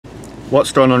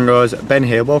What's going on, guys? Ben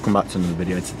here, welcome back to another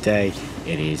video. Today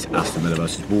it is Aston Villa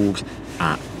versus Wolves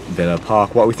at Villa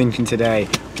Park. What are we thinking today?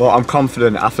 Well, I'm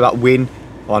confident after that win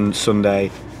on Sunday,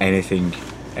 anything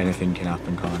can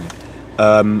happen,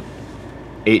 can't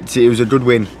it? It was a good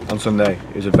win on Sunday.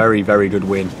 It was a very good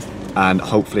win, and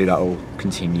hopefully that will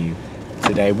continue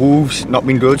today. Wolves not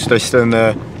been good, so they're still in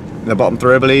the bottom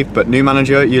three, I believe, but new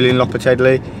manager Julian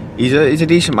Lopetegui, he's a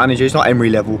decent manager. He's not Emery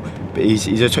level, but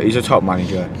he's a top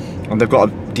manager, and they've got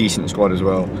a decent squad as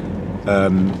well.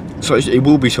 So it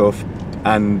will be tough,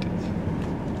 and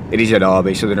it is a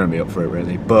derby, so they're going to be up for it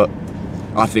really. But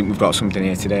I think we've got something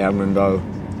here today. I'm going to go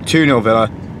 2-0 Villa. I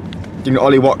think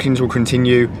Ollie Watkins will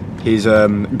continue his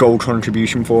goal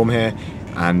contribution form here,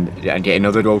 and get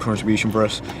another goal contribution for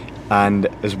us. And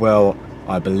as well,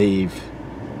 I believe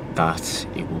that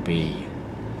it will be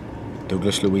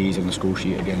Douglas Luiz on the score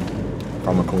sheet again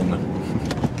from a corner.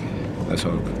 Let's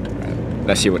hope.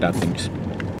 Let's see what Dad thinks.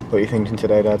 What are you thinking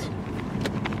today, Dad?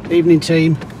 Evening,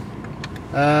 team.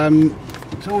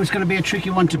 It's always going to be a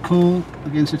tricky one to call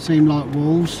against a team like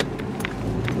Wolves.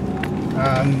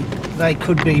 They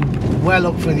could be well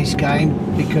up for this game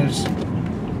because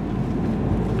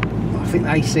I think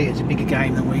they see it as a bigger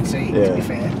game than we see it, to be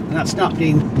fair. And that's not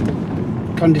being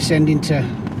condescending to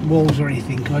Wolves or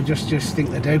anything. I just think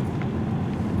they do.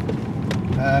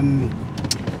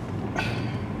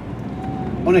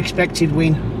 Unexpected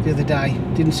win the other day.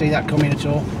 Didn't see that coming at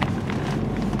all.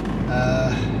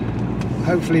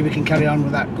 Hopefully we can carry on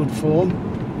with that good form.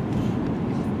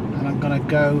 And I'm going to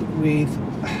go with,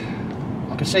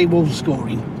 I can see Wolves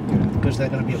scoring because they're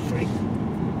going to be up for it.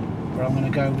 But I'm going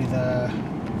to go with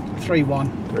 3-1.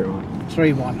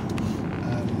 3-1.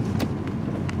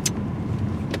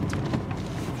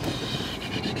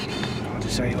 Hard to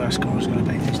say who our score is going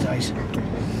to be these days.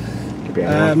 Could be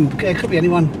anyone. Yeah, could be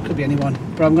anyone. Could be anyone.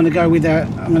 But I'm going to go with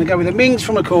a Mings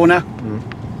from a corner.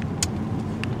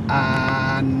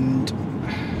 And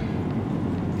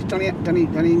Danny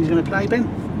Ings going to play, Ben?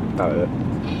 No.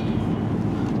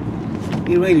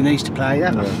 He really needs to play.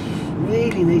 That No.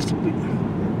 really needs to be.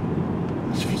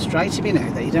 It's frustrating me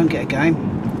now that you don't get a game.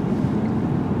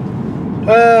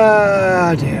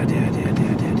 Oh dear.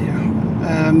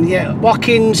 Yeah,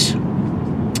 Watkins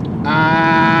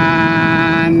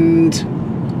and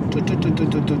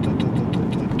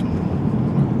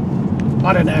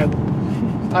I don't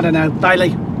know. Bailey.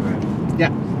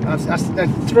 Yeah, that's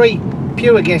three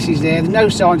pure guesses there. There's no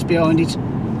science behind it,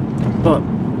 but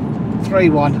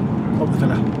 3-1 up the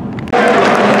Villa.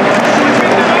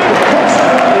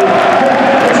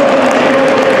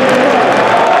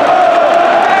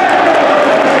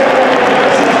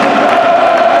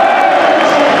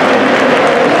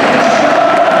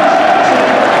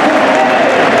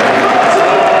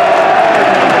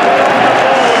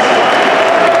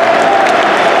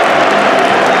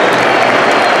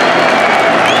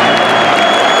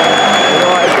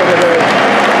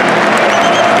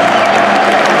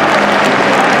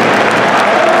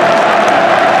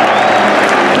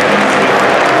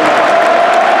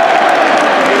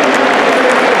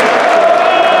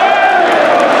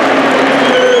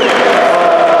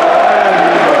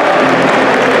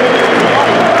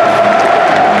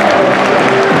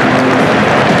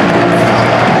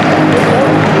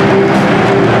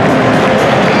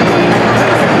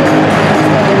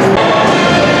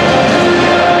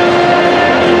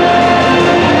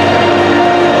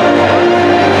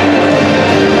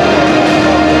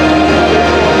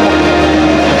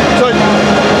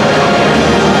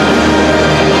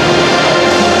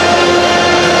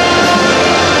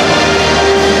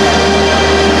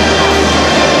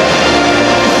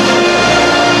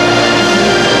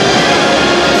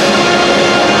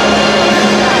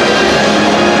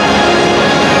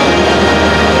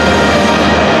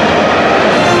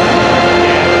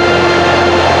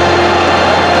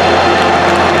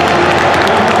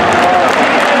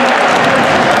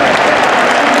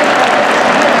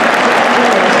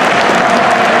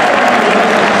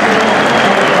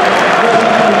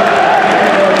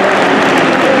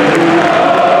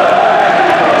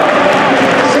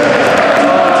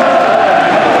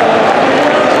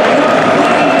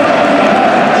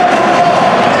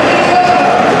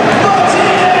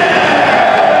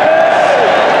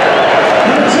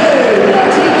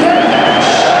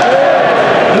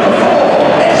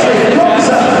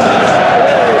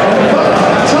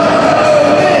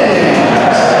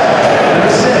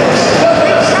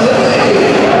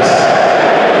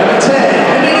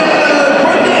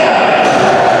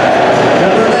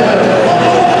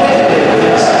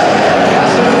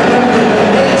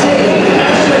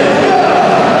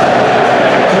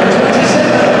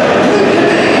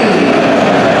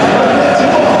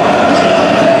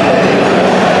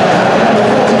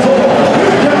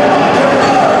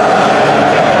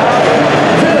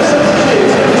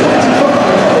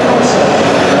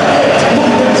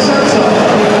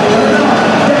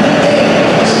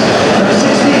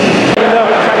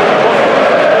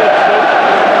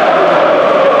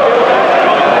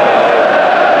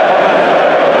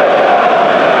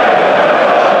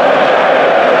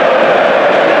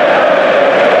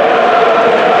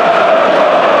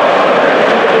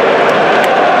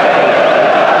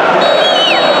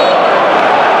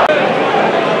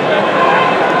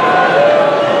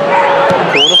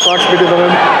 back speed than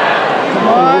him. Come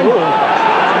on.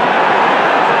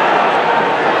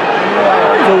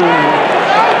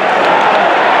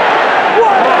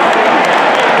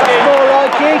 More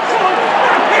like it.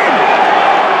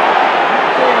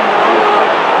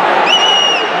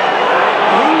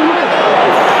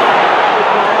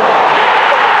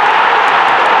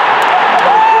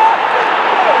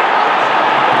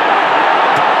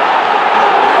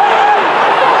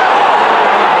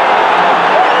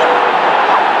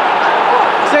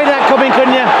 See that coming,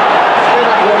 couldn't you?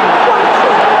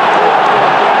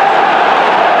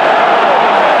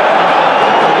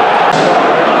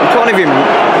 You can't even.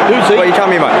 Who's he? But you can't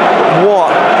be like,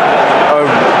 what? Oh,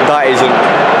 that isn't.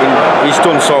 He's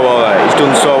done so well there. He's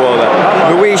done so well there.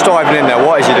 Luis diving in there.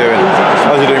 What is he doing?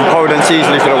 What is he doing? Podence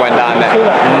easily could have went down there.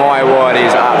 My word,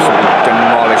 he's absolutely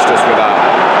demolished us with that.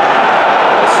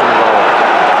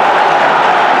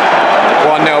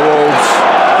 1-0 Wolves.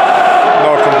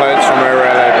 No complaints from me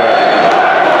really, but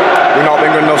we've not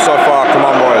been good enough so far. Come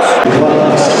on, boys.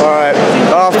 Alright,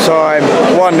 half time.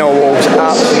 1-0 Wolves.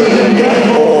 Absolutely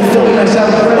awful.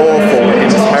 Awful.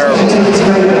 It's terrible.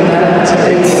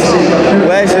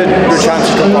 Where's the chance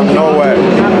to come from? Nowhere.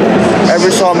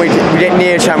 Every time we get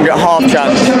near a chance, we get half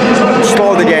chance. We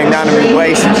slow the game down and we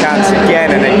waste a chance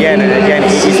again and again and again.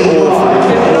 It is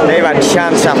awful. They've had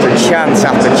chance after chance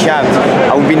after chance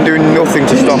and we've been doing nothing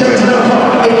to stop it.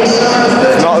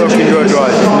 It's not looking good,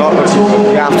 guys. It's not looking good.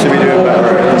 We have to be doing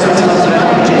better.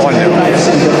 1-0.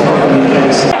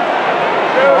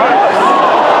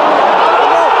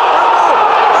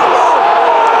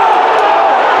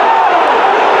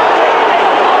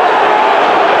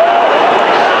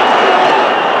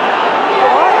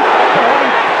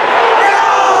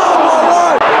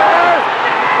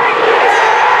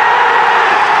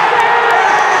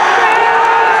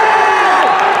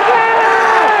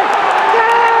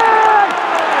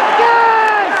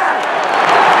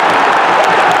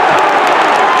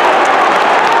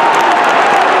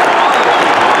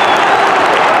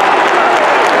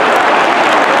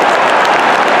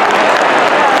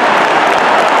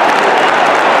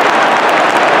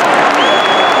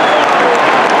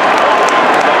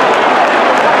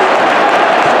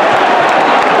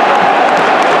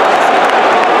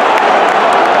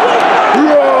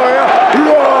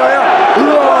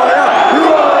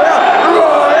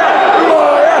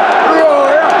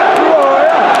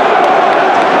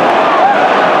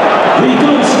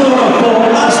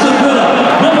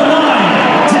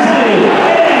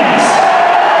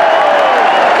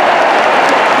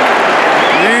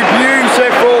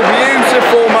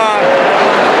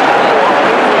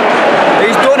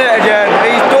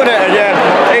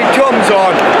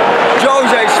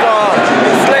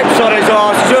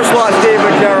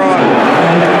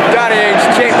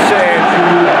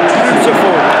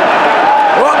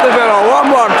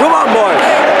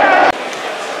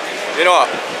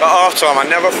 At half time I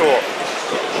never thought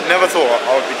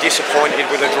I would be disappointed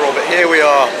with a draw, but here we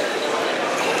are.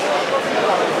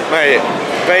 Mate,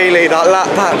 Bailey,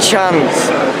 that chance,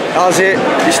 has it,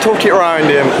 he's took it round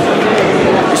him,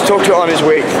 he's took it on his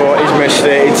weak foot, he's missed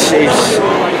it, it's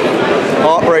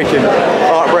heartbreaking,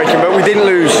 but we didn't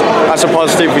lose, that's a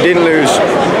positive, we didn't lose.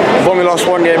 We've only lost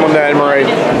one game on Dale Murray,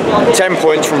 10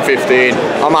 points from 15,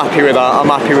 I'm happy with that,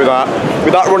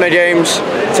 With that run of games,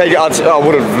 I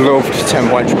would have loved 10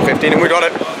 points from 15 and we got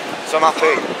it, so I'm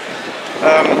happy.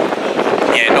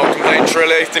 Yeah, no complaints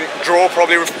really, I think draw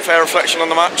probably a fair reflection on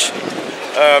the match.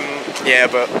 Yeah,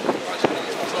 but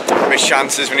missed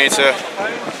chances, we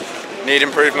need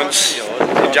improvements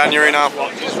in January now.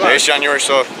 It is January,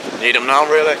 so need them now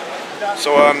really.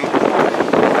 So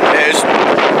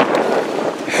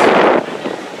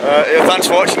yeah, thanks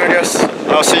for watching I guess.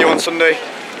 I'll see you on Sunday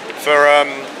for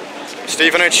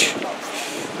Stevenage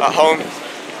at home,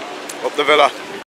 up the Villa.